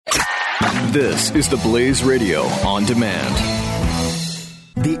This is the Blaze Radio on demand.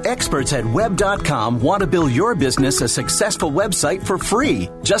 The experts at Web.com want to build your business a successful website for free,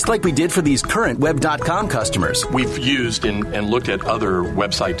 just like we did for these current Web.com customers. We've used and looked at other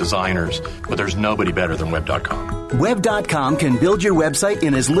website designers, but there's nobody better than Web.com. Web.com can build your website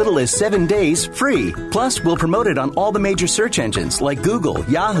in as little as 7 days free. Plus, we'll promote it on all the major search engines like Google,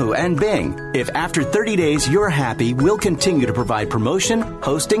 Yahoo, and Bing. If after 30 days you're happy, we'll continue to provide promotion,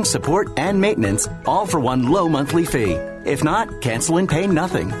 hosting, support, and maintenance, all for one low monthly fee. If not, cancel and pay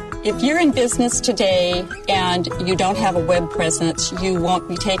nothing. If you're in business today and you don't have a web presence, you won't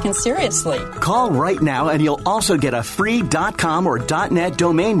be taken seriously. Call right now and you'll also get a free .com or .net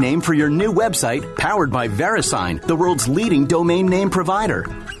domain name for your new website powered by VeriSign, the world's leading domain name provider.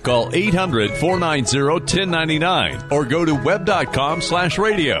 Call 800-490-1099 or go to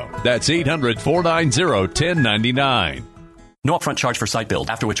web.com/radio. That's 800-490-1099. No upfront charge for site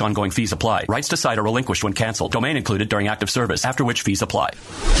build, after which ongoing fees apply. Rights to site are relinquished when canceled. Domain included during active service, after which fees apply.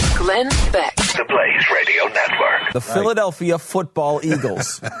 Glenn Beck. The Blaze Radio Network. The Philadelphia Football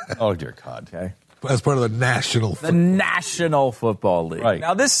Eagles. Oh, dear God. Okay. As part of the National Football League. Right.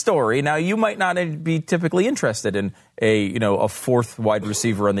 Now, this story, you might not be typically interested in a fourth wide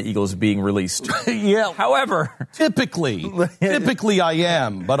receiver on the Eagles being released. Yeah. However. Typically I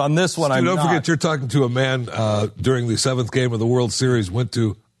am, but on this one I'm not. Don't forget you're talking to a man during the 7th game of the World Series went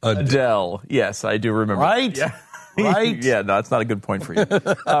to Adele. Yes, I do remember. Right? Yeah. Right? Yeah, no, it's not a good point for you.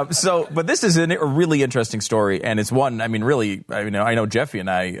 But this is a really interesting story, and it's one, I know Jeffy and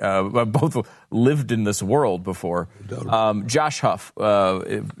I both lived in this world before. Josh Huff,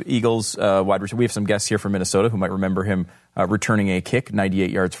 Eagles wide receiver. We have some guests here from Minnesota who might remember him returning a kick, 98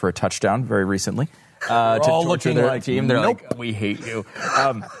 yards for a touchdown very recently. To all looking their like team. They're nope. like, we hate you.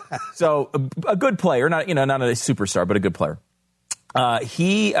 So a good player, not a superstar, but a good player.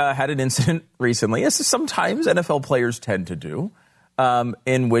 He had an incident recently, as sometimes NFL players tend to do,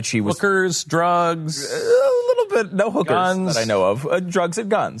 in which he was... Hookers, drugs... A little bit, no hookers guns. that I know of. Drugs and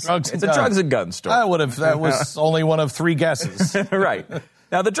guns. It's a drugs and guns story. That was only one of 3 guesses. Right.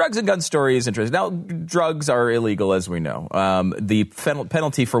 Now, the drugs and guns story is interesting. Now, drugs are illegal, as we know. The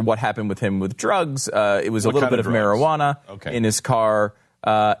penalty for what happened with him with drugs, it was a little bit of marijuana in his car.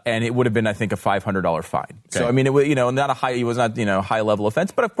 And it would have been, I think, a $500 fine. Okay. So, it was, not a high, it was not, high level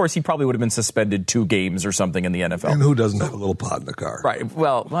offense, but of course he probably would have been suspended 2 games or something in the NFL. And who doesn't have a little pot in the car? Right.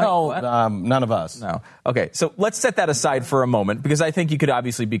 Well, none of us. No. Okay. So let's set that aside for a moment, because I think you could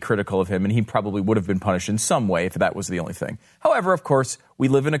obviously be critical of him, and he probably would have been punished in some way if that was the only thing. However, of course, we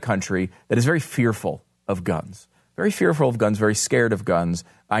live in a country that is very fearful of guns. Very fearful of guns, very scared of guns.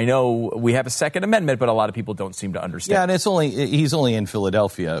 I know we have a Second Amendment, but a lot of people don't seem to understand. Yeah, and he's only in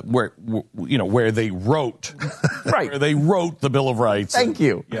Philadelphia, where they wrote, right? Where they wrote the Bill of Rights. Thank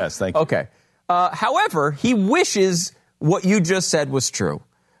you. Yes, thank you. Okay. However, he wishes what you just said was true,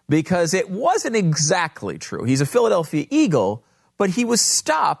 because it wasn't exactly true. He's a Philadelphia Eagle, but he was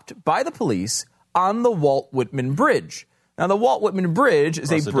stopped by the police on the Walt Whitman Bridge. Now, the Walt Whitman Bridge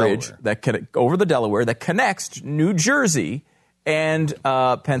is a bridge over the Delaware that connects New Jersey and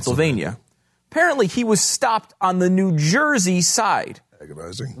Pennsylvania. Apparently, he was stopped on the New Jersey side.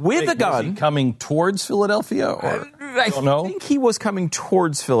 Agonizing. With a gun. Was he coming towards Philadelphia? I think he was coming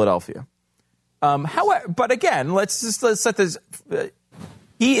towards Philadelphia. However, but again, let's set this.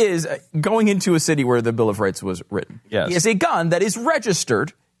 He is going into a city where the Bill of Rights was written. Yes. He has a gun that is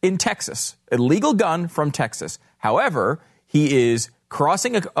registered in Texas, a legal gun from Texas. However, he is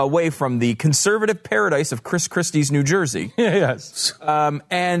crossing away from the conservative paradise of Chris Christie's New Jersey. Yes.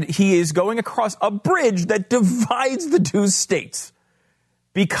 And he is going across a bridge that divides the 2 states.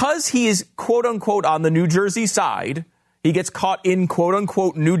 Because he is, quote unquote, on the New Jersey side, he gets caught in, quote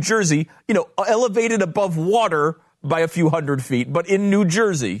unquote, New Jersey, elevated above water by a few hundred feet, but in New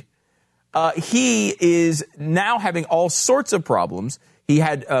Jersey. He is now having all sorts of problems. He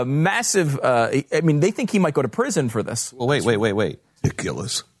had a massive, they think he might go to prison for this. Well, wait.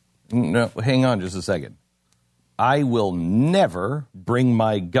 Ridiculous. No, hang on just a second. I will never bring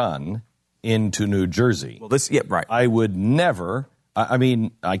my gun into New Jersey. Well, right. I would never,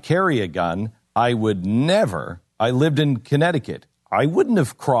 I carry a gun. I would never, I lived in Connecticut. I wouldn't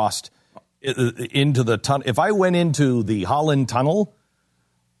have crossed into the tunnel. If I went into the Holland Tunnel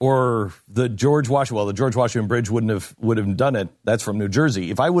or the George Washington Bridge would have done it. That's from New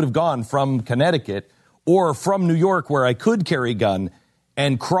Jersey. If I would have gone from Connecticut or from New York, where I could carry a gun,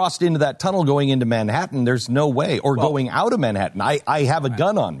 and crossed into that tunnel going into Manhattan, there's no way. Or going out of Manhattan. I have a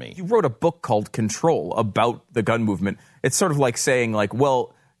gun on me. You wrote a book called Control about the gun movement. It's sort of like saying,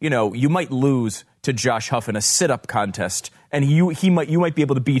 you might lose to Josh Huff in a sit-up contest and you might be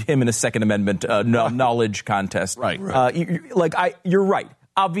able to beat him in a Second Amendment knowledge contest. Right. You're right.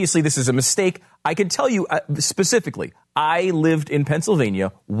 Obviously, this is a mistake. I can tell you specifically, I lived in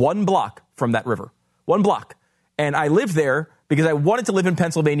Pennsylvania 1 block from that river. 1 block. And I lived there because I wanted to live in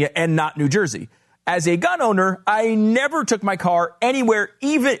Pennsylvania and not New Jersey. As a gun owner, I never took my car anywhere,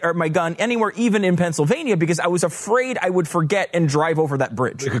 my gun anywhere, even in Pennsylvania, because I was afraid I would forget and drive over that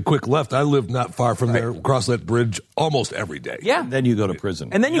bridge. Take a quick left. I live not far from there, across that bridge almost every day. Yeah. Then you go to prison.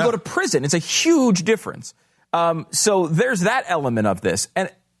 And then you go to prison. It's a huge difference. So there's that element of this.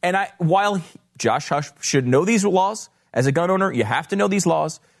 While Josh Hush should know these laws, as a gun owner, you have to know these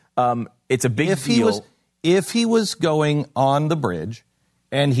laws. It's a big deal. If he was going on the bridge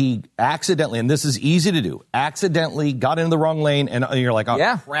and he accidentally, and this is easy to do, accidentally got into the wrong lane and you're like,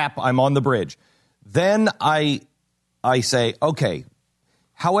 crap, I'm on the bridge. Then I say, okay.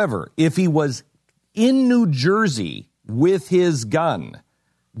 However, if he was in New Jersey with his gun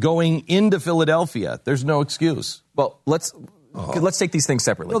going into Philadelphia, there's no excuse. Well, let's take these things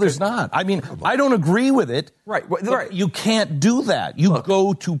separately. No, there's not. I mean, I don't agree with it. Right. You can't do that. You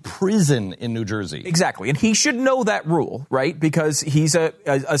go to prison in New Jersey. Exactly. And he should know that rule, right? Because he's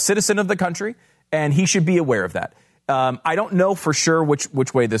a citizen of the country, and he should be aware of that. I don't know for sure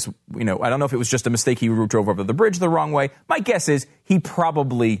which way this, I don't know if it was just a mistake. He drove over the bridge the wrong way. My guess is he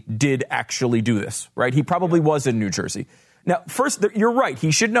probably did actually do this, right? He probably was in New Jersey. Now, first, you're right. He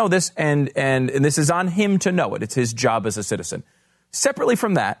should know this, and this is on him to know it. It's his job as a citizen. Separately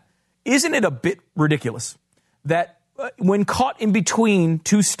from that, isn't it a bit ridiculous that when caught in between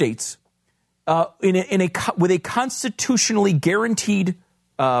 2 states, with a constitutionally guaranteed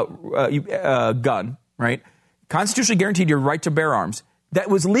gun, right? Constitutionally guaranteed your right to bear arms, that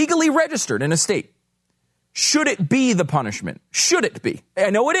was legally registered in a state, should it be the punishment? Should it be?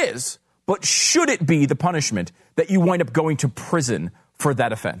 I know it is. But should it be the punishment that you wind up going to prison for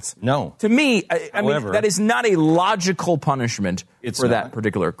that offense? No. To me, I mean, that is not a logical punishment for that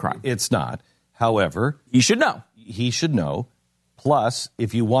particular crime. It's not. However, he should know. He should know. Plus,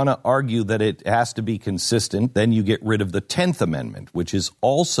 if you want to argue that it has to be consistent, then you get rid of the 10th Amendment, which is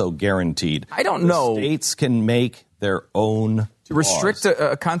also guaranteed. I don't know. States can make their own to restrict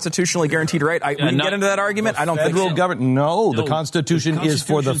a constitutionally guaranteed right. We can get into that argument. I don't think so. No, the Constitution is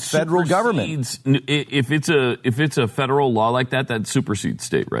for the federal government. If it's a federal law like that, that supersedes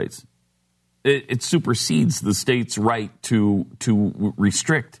state rights. It supersedes the state's right to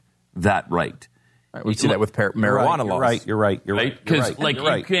restrict that right. Right, we see that with marijuana laws. You're right. Because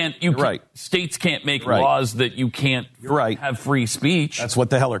states can't make laws that you can't have free speech. That's what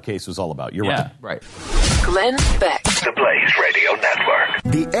the Heller case was all about. You're right. Glenn Beck. The Blaze Radio Network.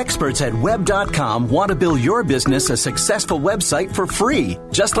 The experts at Web.com want to build your business a successful website for free,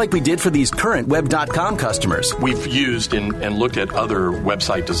 just like we did for these current Web.com customers. We've used and looked at other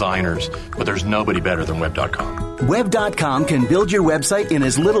website designers, but there's nobody better than Web.com. Web.com can build your website in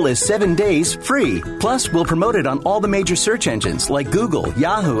as little as 7 days free. Plus, we'll promote it on all the major search engines like Google,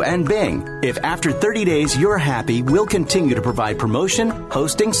 Yahoo, and Bing. If after 30 days you're happy, we'll continue to provide promotion,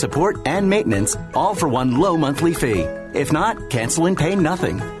 hosting, support, and maintenance, all for one low monthly fee. If not, cancel and pay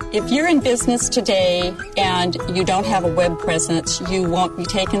nothing. If you're in business today and you don't have a web presence, you won't be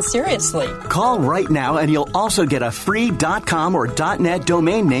taken seriously. Call right now and you'll also get a free .com or .net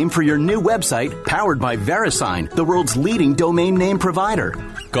domain name for your new website powered by VeriSign, the world's leading domain name provider.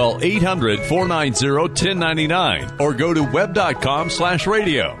 Call 800-490-1099 or go to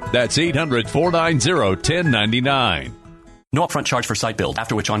web.com/radio. That's 800-490-1099. No upfront charge for site build,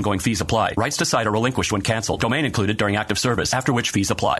 after which ongoing fees apply. Rights to site are relinquished when canceled. Domain included during active service, after which fees apply.